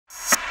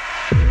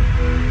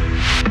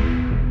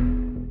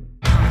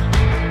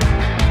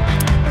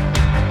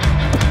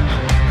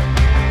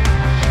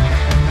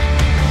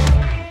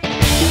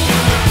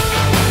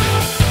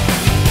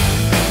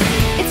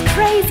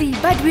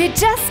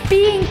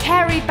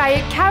carried by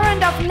a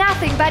current of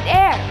nothing but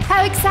air.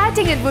 How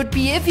exciting it would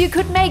be if you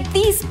could make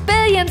these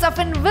billions of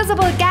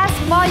invisible gas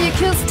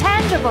molecules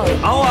tangible.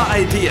 Our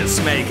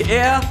ideas make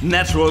air,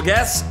 natural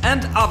gas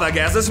and other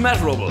gases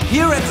measurable.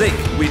 Here at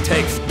FLOWSIC we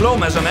take flow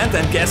measurement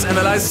and gas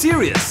analyze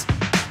serious.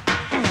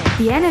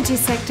 The energy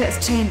sector is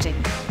changing.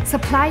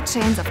 Supply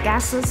chains of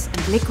gases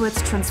and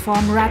liquids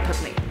transform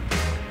rapidly.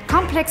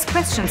 Complex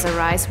questions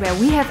arise where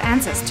we have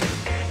answers to.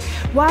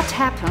 What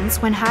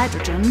happens when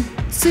hydrogen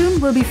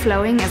soon will be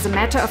flowing as a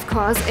matter of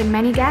course in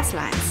many gas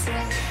lines?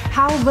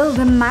 How will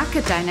the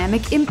market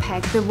dynamic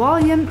impact the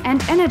volume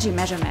and energy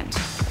measurement?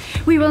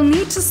 We will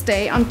need to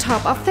stay on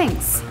top of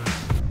things.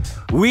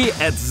 We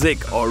at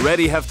FLOWSIC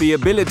already have the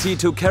ability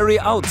to carry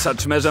out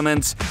such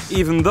measurements,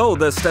 even though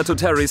the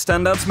statutory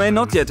standards may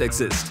not yet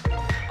exist.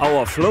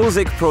 Our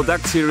FLOWSIC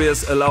product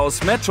series allows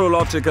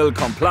metrological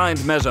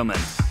compliant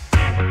measurement.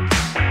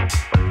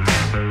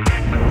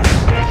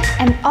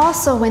 And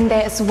also when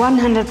there is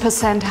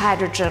 100%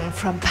 hydrogen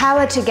from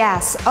power to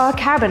gas or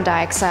carbon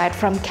dioxide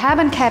from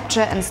carbon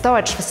capture and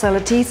storage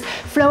facilities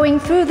flowing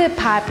through the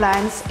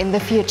pipelines in the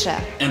future.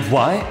 And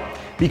why?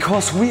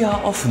 Because we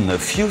are often a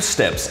few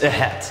steps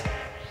ahead.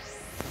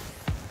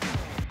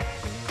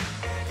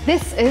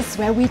 This is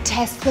where we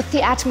test with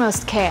the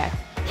utmost care.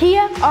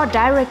 Here or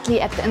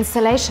directly at the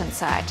installation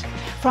site,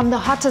 from the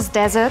hottest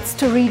deserts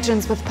to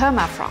regions with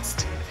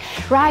permafrost.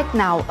 Right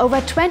now,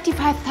 over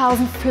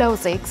 25,000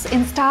 FLOWSICs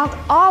installed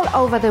all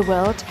over the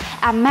world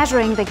are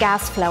measuring the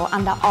gas flow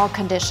under all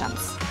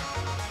conditions.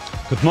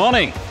 Good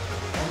morning!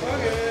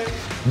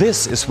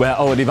 This is where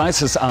our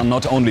devices are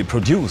not only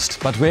produced,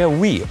 but where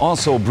we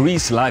also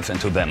breathe life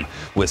into them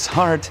with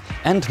heart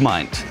and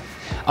mind.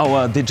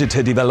 Our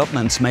digital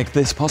developments make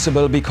this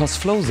possible because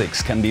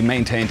FLOWSICs can be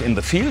maintained in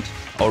the field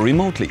or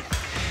remotely.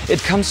 It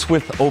comes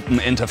with open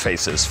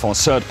interfaces for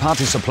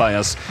third-party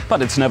suppliers,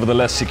 but it's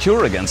nevertheless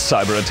secure against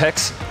cyber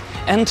attacks.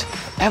 And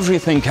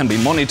everything can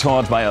be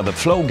monitored via the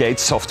FlowGate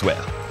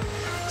software.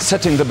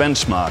 Setting the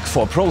benchmark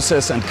for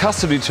process and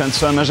custody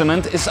transfer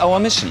measurement is our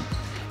mission.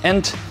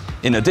 And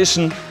in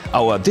addition,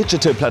 our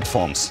digital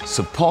platforms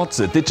support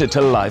the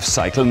digital life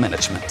cycle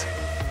management.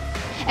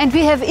 And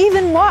we have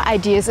even more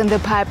ideas in the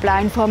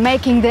pipeline for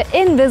making the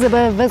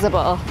invisible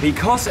visible.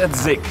 Because at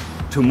FLOWSIC,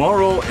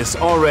 tomorrow is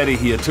already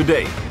here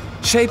today.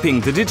 Shaping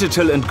the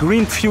digital and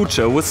green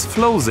future with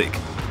FLOWSIC.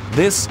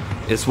 This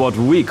is what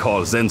we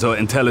call sensor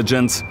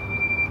intelligence.